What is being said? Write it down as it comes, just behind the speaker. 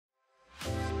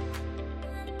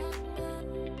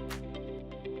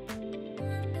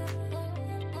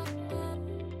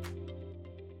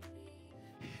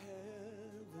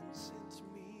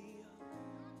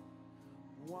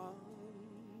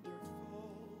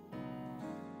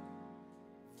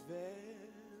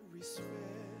special,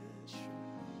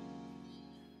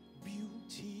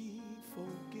 beautiful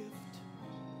gift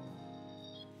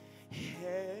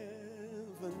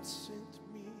heaven sent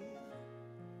me.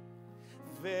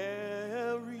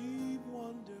 Very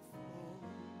wonderful,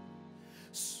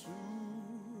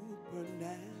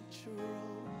 supernatural,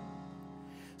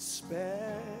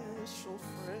 special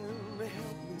friend,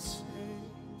 help me sing.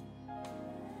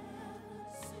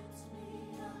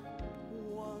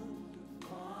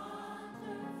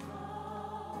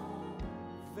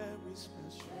 Very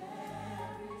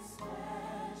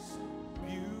special,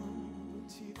 beautiful.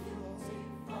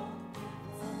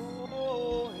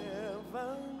 Oh,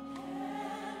 heaven.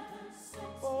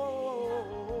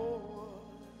 Oh,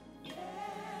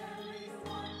 very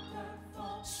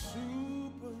wonderful,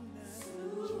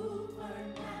 supernatural,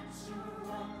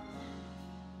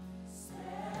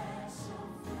 special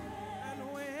friend. And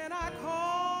when I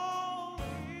call him,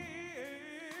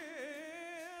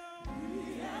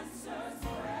 he answers.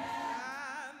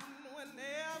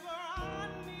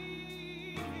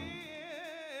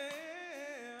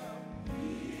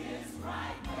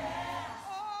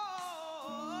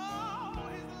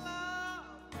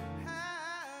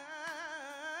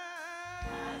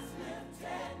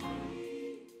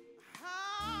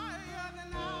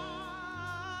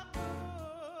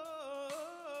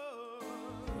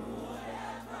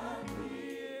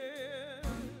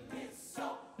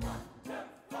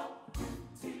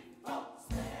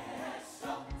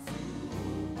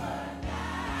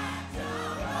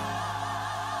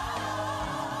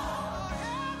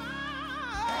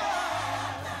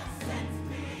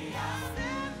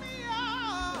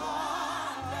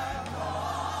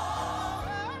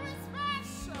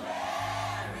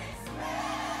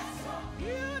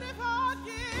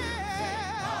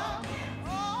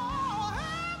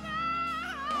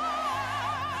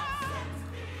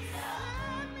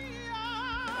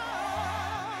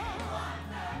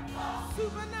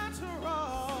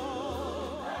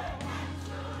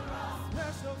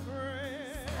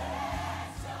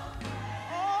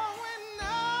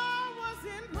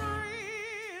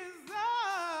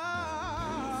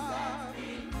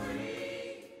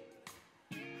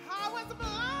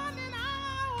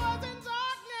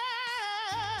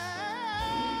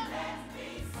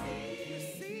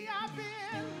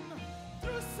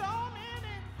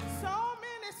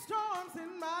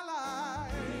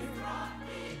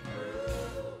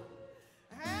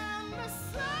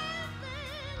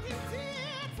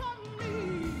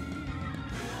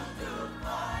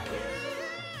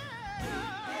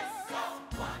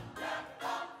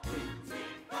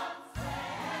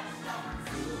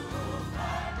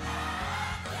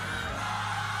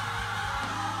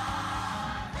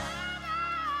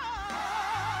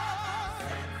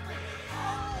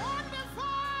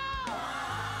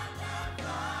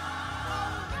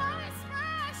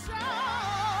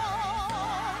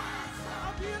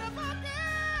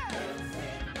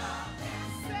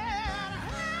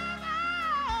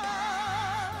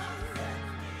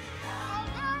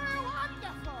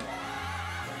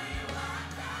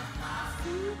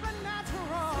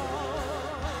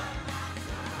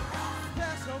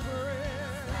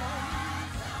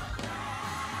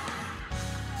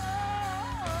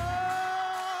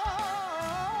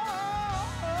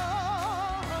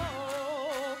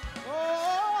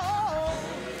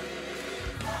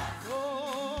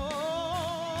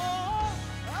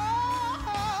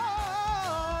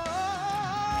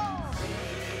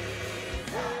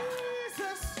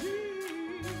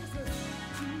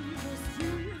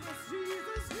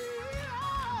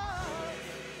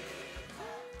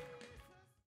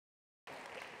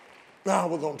 Now, I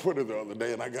was on Twitter the other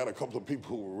day, and I got a couple of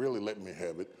people who really let me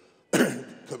have it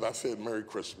because I said Merry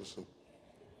Christmas. And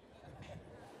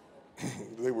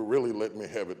they were really letting me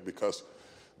have it because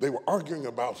they were arguing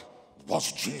about,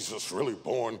 was Jesus really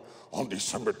born on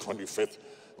December 25th?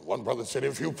 One brother said,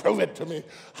 if you prove it to me,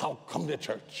 I'll come to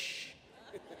church.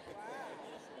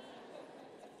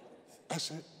 I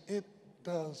said, it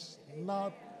does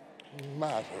not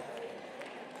matter.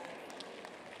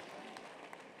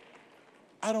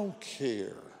 I don't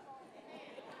care.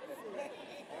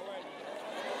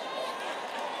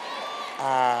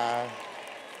 I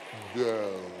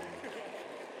don't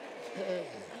care.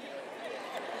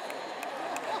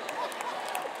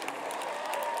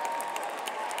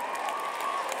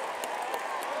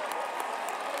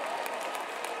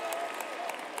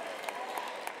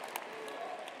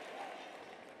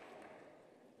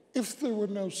 If there were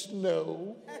no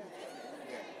snow,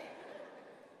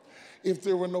 if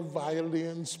there were no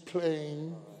violins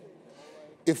playing,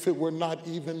 if it were not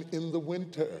even in the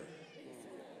winter,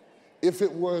 if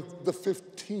it were the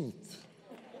 15th,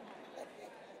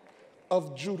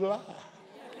 of July.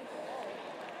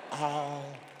 I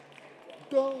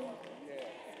don't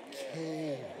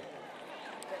care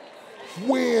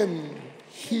when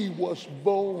he was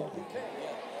born.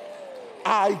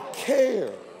 I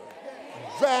care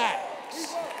that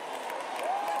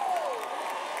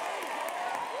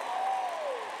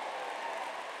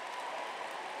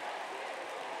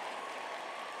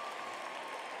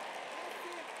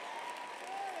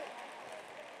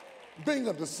being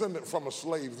a descendant from a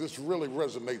slave, this really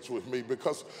resonates with me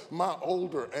because my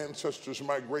older ancestors,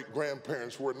 my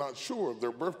great-grandparents, were not sure of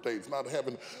their birthdays, not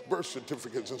having birth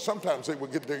certificates, and sometimes they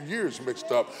would get their years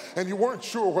mixed up, and you weren't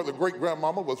sure whether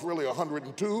great-grandmama was really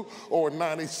 102 or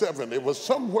 97. It was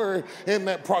somewhere in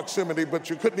that proximity, but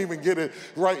you couldn't even get it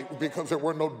right because there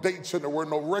were no dates and there were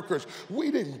no records.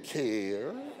 We didn't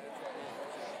care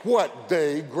what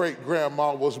day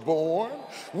great-grandma was born.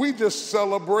 We just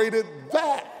celebrated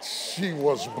that she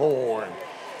was born.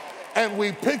 And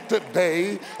we picked a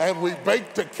day, and we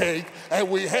baked a cake,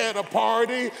 and we had a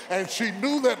party, and she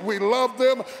knew that we loved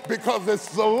them because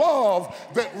it's the love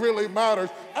that really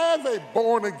matters. As a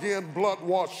born-again,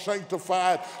 blood-washed,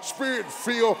 sanctified,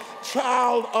 spirit-filled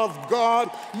child of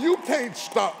God, you can't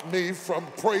stop me from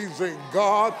praising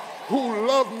God who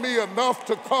loved me enough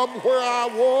to come where I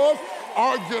was,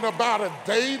 arguing about a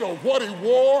date or what he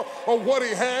wore or what he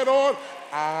had on.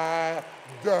 I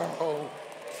don't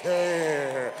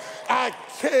care. I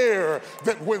care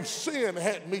that when sin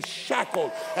had me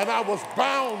shackled and I was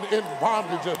bound in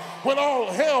bondages, when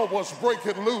all hell was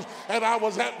breaking loose and I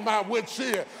was at my wit's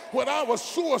end, when I was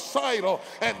suicidal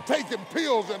and taking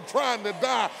pills and trying to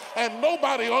die and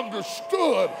nobody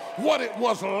understood what it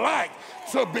was like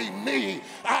to be me,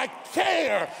 I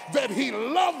care that he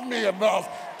loved me enough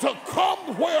to come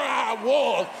where I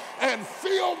was and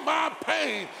feel my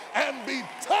pain and be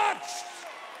touched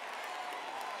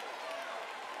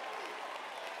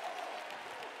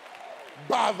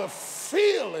by the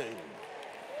feeling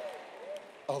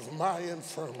of my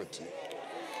infirmity.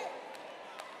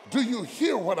 Do you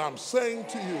hear what I'm saying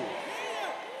to you?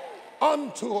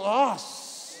 Unto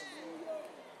us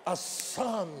a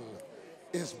son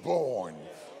is born.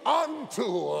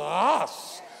 Unto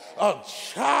us a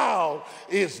child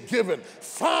is given.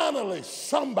 Finally,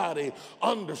 somebody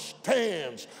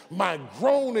understands my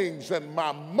groanings and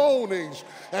my moanings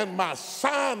and my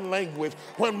sign language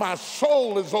when my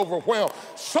soul is overwhelmed.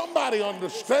 Somebody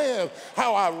understands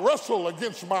how I wrestle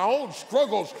against my own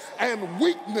struggles and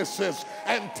weaknesses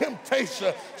and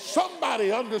temptation.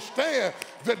 Somebody understands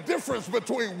the difference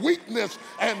between weakness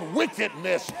and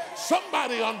wickedness.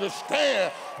 Somebody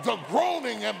understands the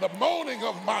groaning and the moaning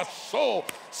of my soul.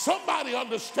 Somebody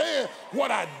understand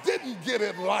what I didn't get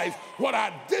in life, what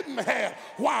I didn't have,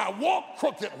 why I walk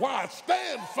crooked, why I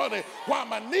stand funny, why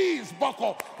my knees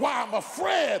buckle, why I'm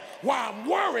afraid, why I'm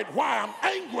worried, why I'm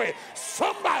angry.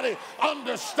 Somebody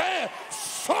understand.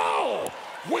 So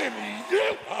when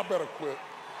you, I better quit.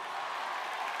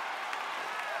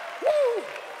 Woo!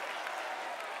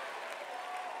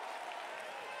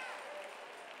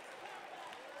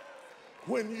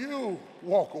 When you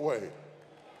walk away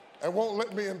and won't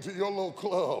let me into your little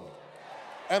club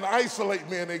and isolate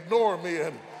me and ignore me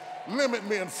and limit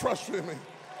me and frustrate me,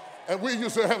 and we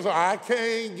used to have, I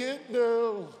can't get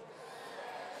no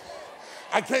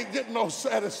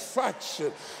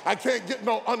satisfaction. I can't get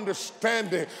no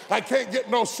understanding. I can't get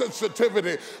no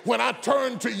sensitivity. When I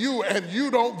turn to you and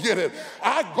you don't get it,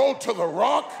 I go to the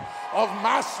rock of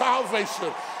my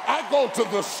salvation. I go to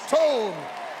the stone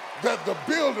that the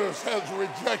builders has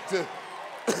rejected.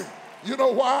 You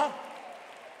know why?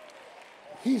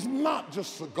 He's not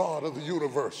just the God of the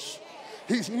universe.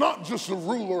 He's not just the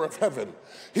ruler of heaven.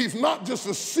 He's not just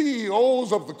the CEO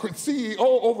over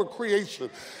creation.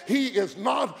 He is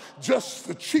not just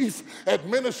the chief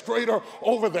administrator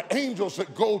over the angels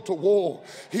that go to war.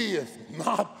 He is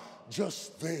not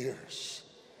just theirs.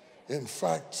 In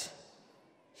fact,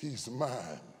 he's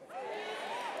mine.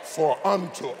 For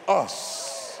unto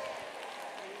us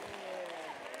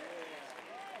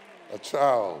a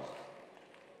child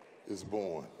is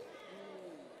born,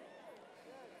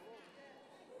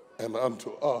 and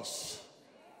unto us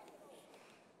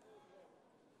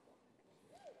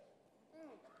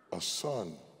a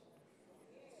son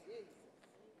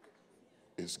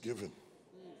is given.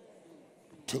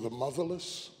 To the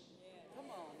motherless,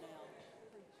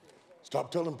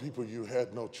 stop telling people you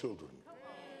had no children.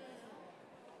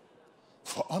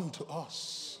 For unto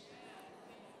us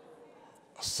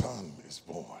a son is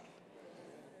born,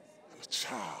 and a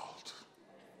child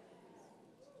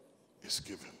is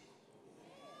given.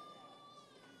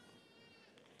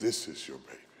 This is your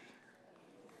baby.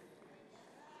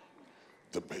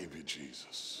 the baby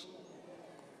Jesus,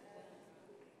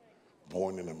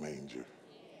 born in a manger,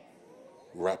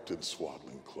 wrapped in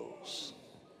swaddling clothes,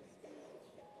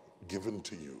 given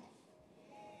to you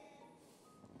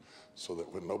so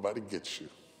that when nobody gets you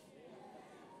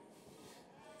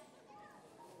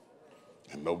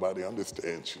and nobody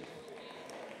understands you,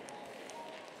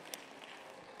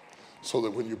 so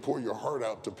that when you pour your heart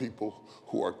out to people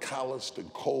who are calloused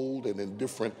and cold and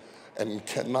indifferent and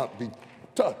cannot be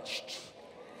touched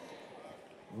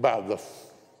by the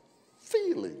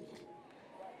feeling,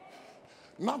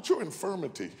 not your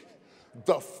infirmity,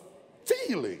 the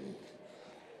feeling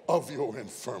of your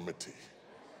infirmity.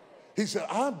 He said,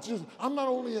 I'm not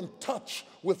only in touch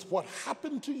with what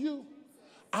happened to you,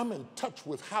 I'm in touch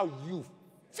with how you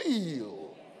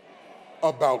feel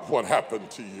about what happened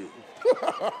to you.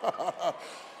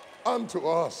 Unto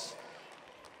us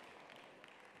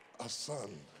a son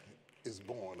is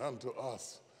born, unto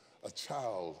us a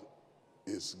child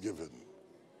is given.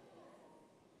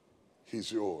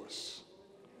 He's yours,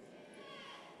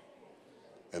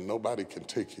 and nobody can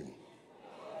take him.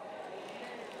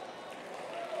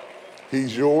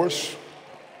 He's yours,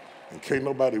 and can't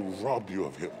nobody rob you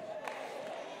of him.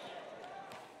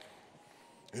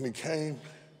 And he came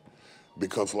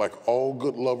because, like all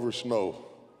good lovers know,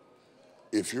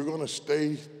 if you're going to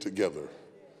stay together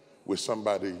with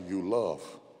somebody you love,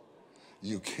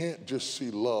 you can't just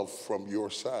see love from your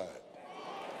side.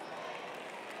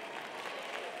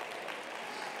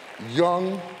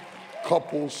 Young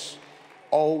couples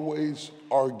always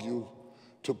argue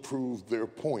to prove their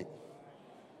point.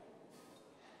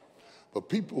 But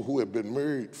people who have been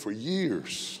married for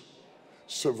years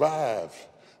survive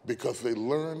because they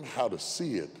learn how to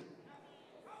see it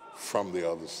from the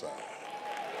other side.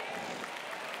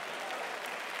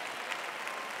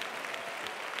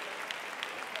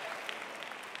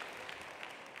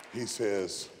 He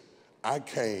says, I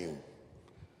came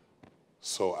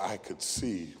so I could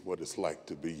see what it's like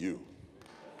to be you,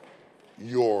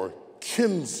 your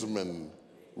kinsman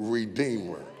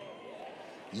redeemer.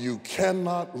 You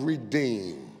cannot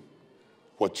redeem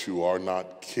what you are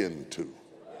not kin to.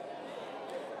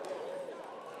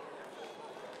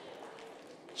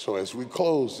 So as we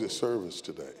close this service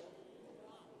today,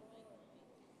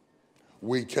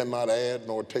 we cannot add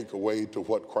nor take away to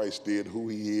what Christ did, who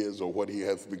he is, or what he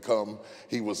has become.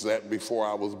 He was that before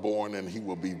I was born, and he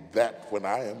will be that when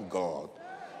I am gone.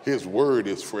 His word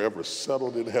is forever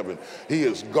settled in heaven. He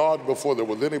is God before there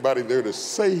was anybody there to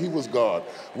say he was God.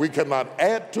 We cannot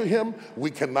add to him. We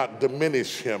cannot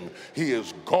diminish him. He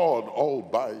is God all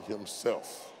by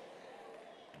himself.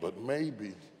 But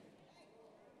maybe,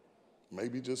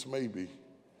 just maybe,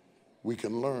 we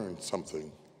can learn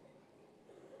something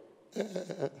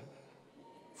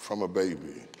from a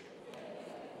baby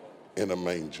in a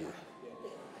manger.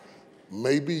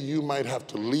 Maybe you might have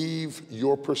to leave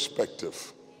your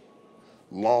perspective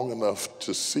long enough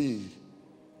to see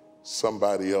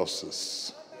somebody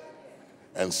else's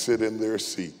and sit in their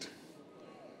seat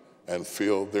and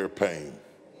feel their pain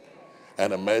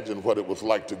and imagine what it was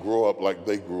like to grow up like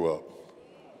they grew up.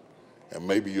 And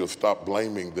maybe you'll stop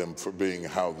blaming them for being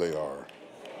how they are,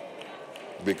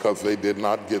 because they did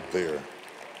not get there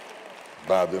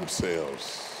by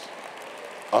themselves.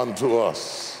 Unto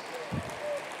us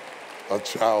a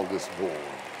child is born.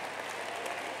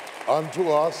 Unto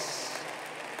us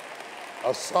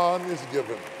a son is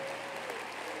given,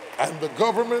 and the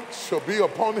government shall be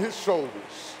upon his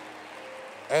shoulders,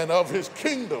 and of his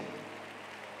kingdom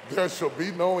there shall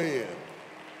be no end.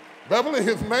 Beverly,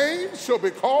 his name shall be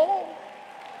called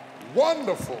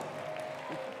Wonderful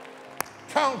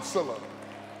Counselor,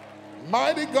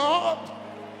 Mighty God,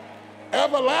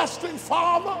 Everlasting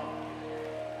Father,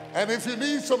 and if you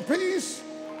need some peace,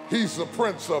 he's the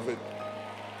Prince of it.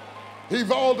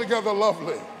 He's altogether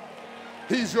lovely.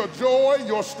 He's your joy,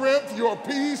 your strength, your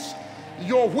peace,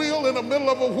 your wheel in the middle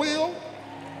of a wheel.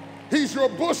 He's your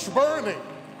bush burning.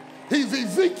 He's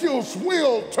Ezekiel's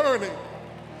wheel turning.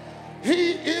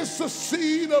 He is the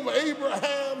seed of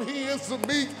Abraham. He is the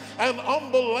meek and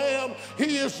humble lamb.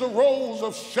 He is the rose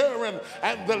of Sharon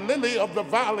and the lily of the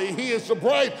valley. He is the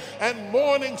bright and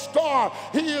morning star.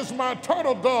 He is my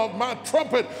turtle dove, my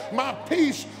trumpet, my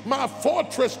peace, my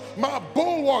fortress, my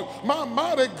bulwark, my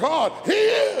mighty God. He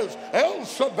is El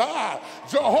Shaddai,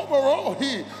 Jehovah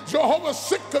Rohi, Jehovah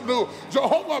Sikkenu,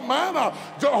 Jehovah Mana,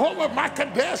 Jehovah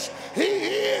Makadesh. He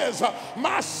is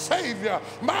my Savior,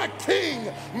 my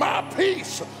King, my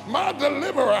peace, my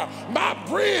deliverer, my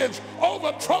bridge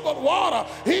over troubled water.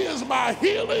 He is my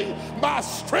healing, my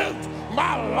strength,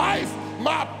 my life,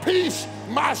 my peace,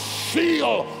 my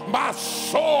shield, my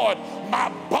sword,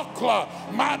 my buckler. buckler,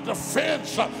 my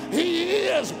defense. He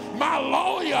is my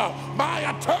lawyer, my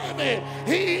attorney.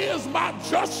 He is my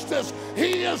justice.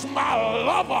 He is my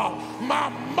lover, my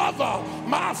mother,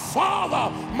 my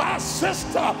father, my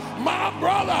sister, my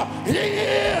brother. He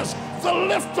is the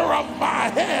lifter of my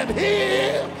head. He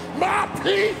is my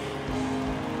peace.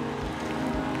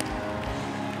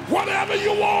 Whatever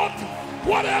you want,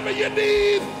 whatever you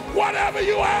need, whatever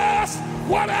you ask,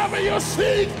 whatever you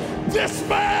seek, this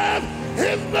man,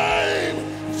 his name,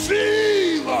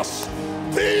 Jesus.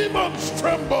 Demons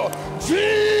tremble.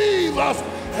 Jesus,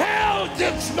 hell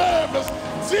gets nervous.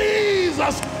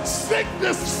 Jesus,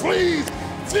 sickness flees.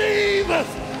 Jesus,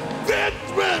 dead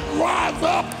men rise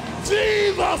up.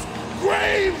 Jesus,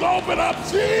 graves open up.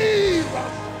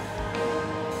 Jesus.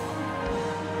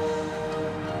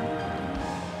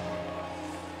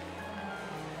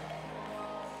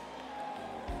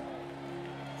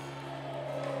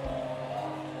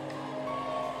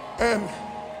 And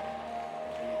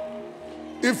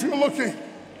if you're looking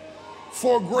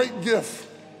for a great gift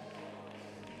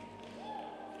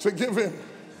to give him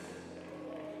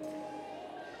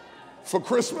for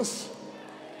Christmas,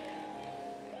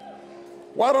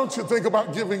 why don't you think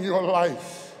about giving your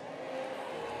life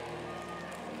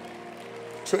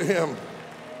to him?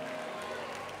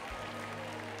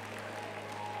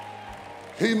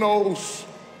 He knows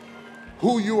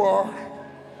who you are,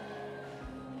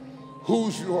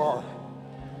 whose you are,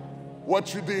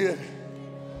 what you did,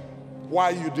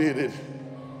 why you did it,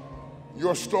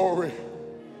 your story,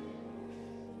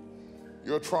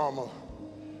 your trauma,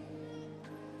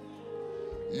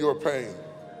 your pain.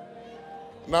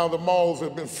 Now the malls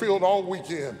have been filled all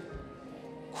weekend.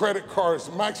 Credit cards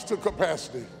maxed to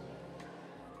capacity.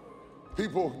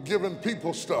 People giving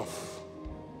people stuff.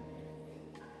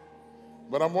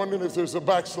 But I'm wondering if there's a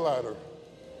backslider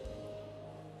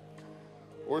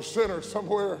or a sinner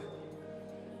somewhere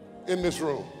in this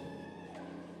room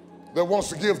that wants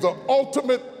to give the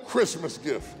ultimate Christmas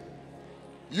gift.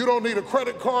 You don't need a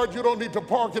credit card. You don't need to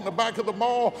park in the back of the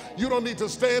mall. You don't need to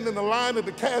stand in the line at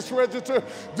the cash register.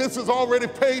 This is already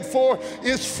paid for.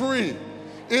 It's free.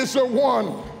 Is there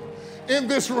one in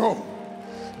this room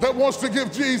that wants to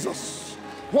give Jesus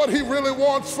what he really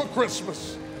wants for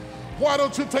Christmas? Why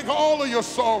don't you take all of your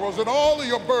sorrows and all of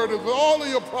your burdens and all of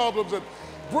your problems and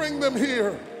bring them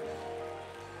here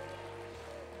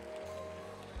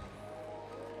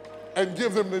and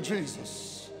give them to Jesus.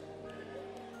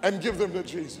 And give them to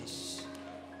Jesus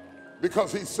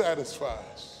because he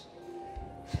satisfies.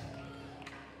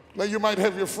 Now you might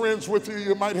have your friends with you,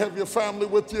 you might have your family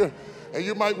with you, and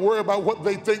you might worry about what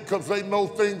they think because they know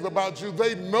things about you.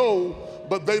 They know,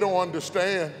 but they don't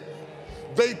understand.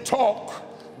 They talk,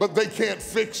 but they can't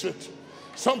fix it.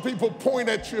 Some people point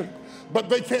at you, but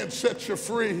they can't set you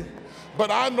free.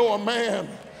 But I know a man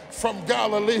from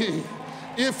Galilee.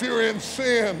 If you're in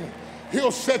sin,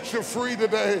 he'll set you free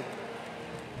today.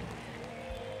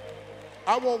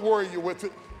 I won't worry you with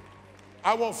it.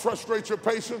 I won't frustrate your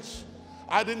patience.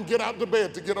 I didn't get out of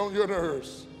bed to get on your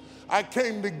nerves. I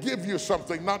came to give you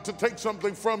something, not to take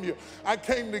something from you. I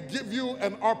came to give you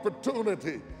an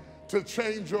opportunity to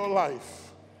change your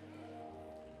life.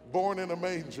 Born in a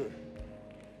manger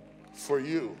for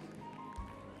you.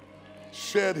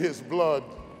 Shed his blood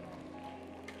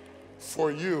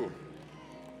for you.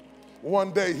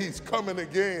 One day he's coming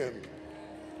again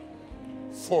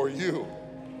for you.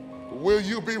 Will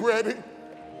you be ready?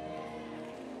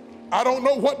 I don't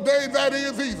know what day that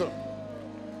is either.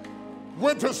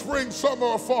 Winter, spring, summer,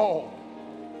 or fall.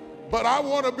 But I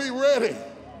want to be ready.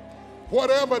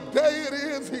 Whatever day it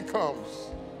is, he comes.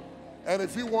 And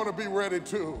if you want to be ready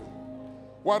too,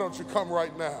 why don't you come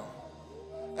right now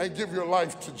and give your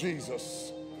life to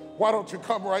Jesus? Why don't you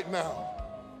come right now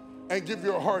and give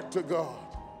your heart to God?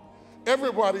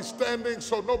 Everybody's standing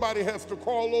so nobody has to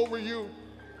crawl over you.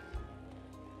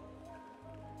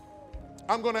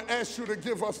 I'm going to ask you to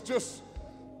give us just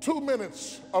 2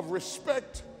 minutes of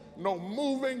respect. No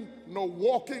moving, no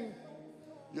walking.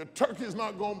 Your turkey's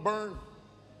not going to burn.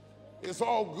 It's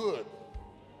all good.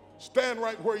 Stand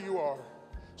right where you are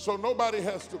so nobody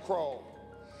has to crawl.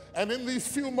 And in these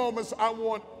few moments, I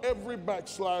want every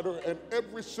backslider and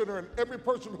every sinner and every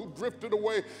person who drifted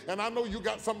away, and I know you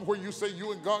got something where you say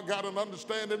you and God got an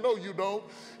understanding. No, you don't.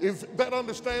 If that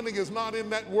understanding is not in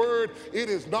that word, it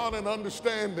is not an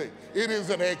understanding. It is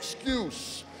an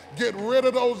excuse. Get rid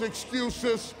of those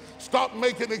excuses. Stop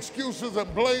making excuses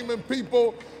and blaming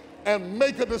people and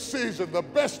make a decision, the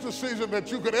best decision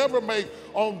that you could ever make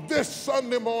on this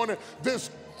Sunday morning, this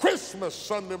Christmas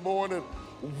Sunday morning.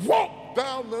 Walk walk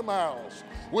down them aisles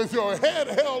with your head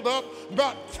held up,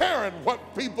 not caring what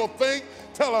people think.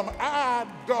 Tell them, I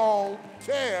don't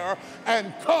care,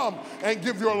 and come and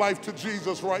give your life to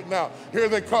Jesus right now. Here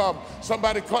they come.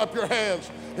 Somebody clap your hands.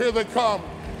 Here they come.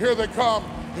 Here they come.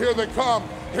 Here they come.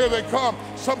 Here they come.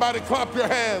 Somebody clap your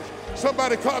hands.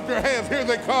 Somebody clap your hands. Here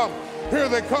they come. Here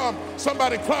they come.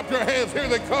 Somebody clap your hands. Here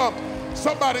they come.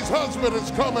 Somebody's husband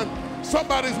is coming.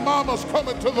 Somebody's mama's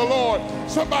coming to the Lord.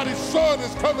 Somebody's son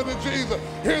is coming to Jesus.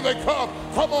 Here they come.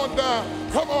 Come on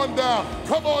down. Come on down.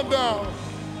 Come on down.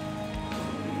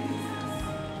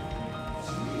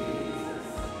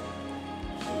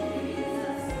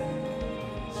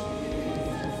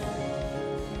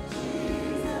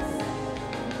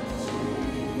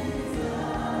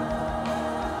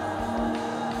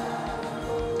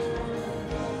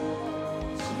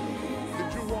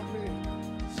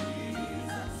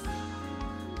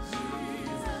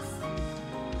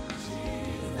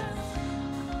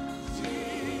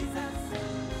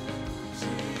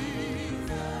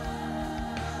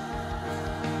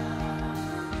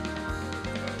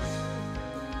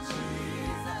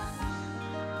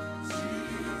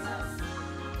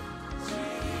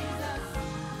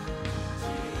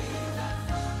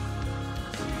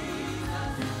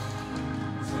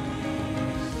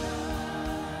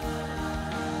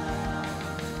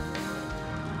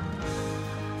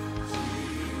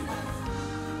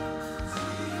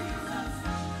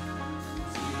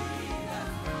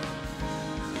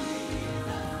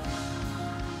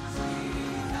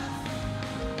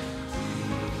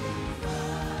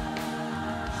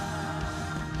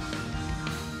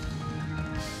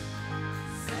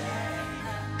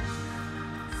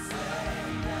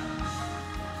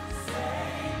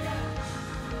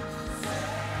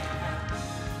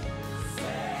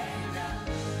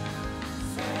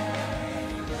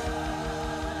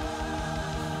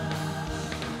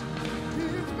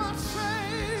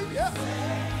 Savior,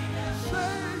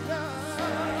 Savior,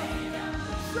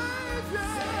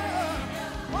 Savior.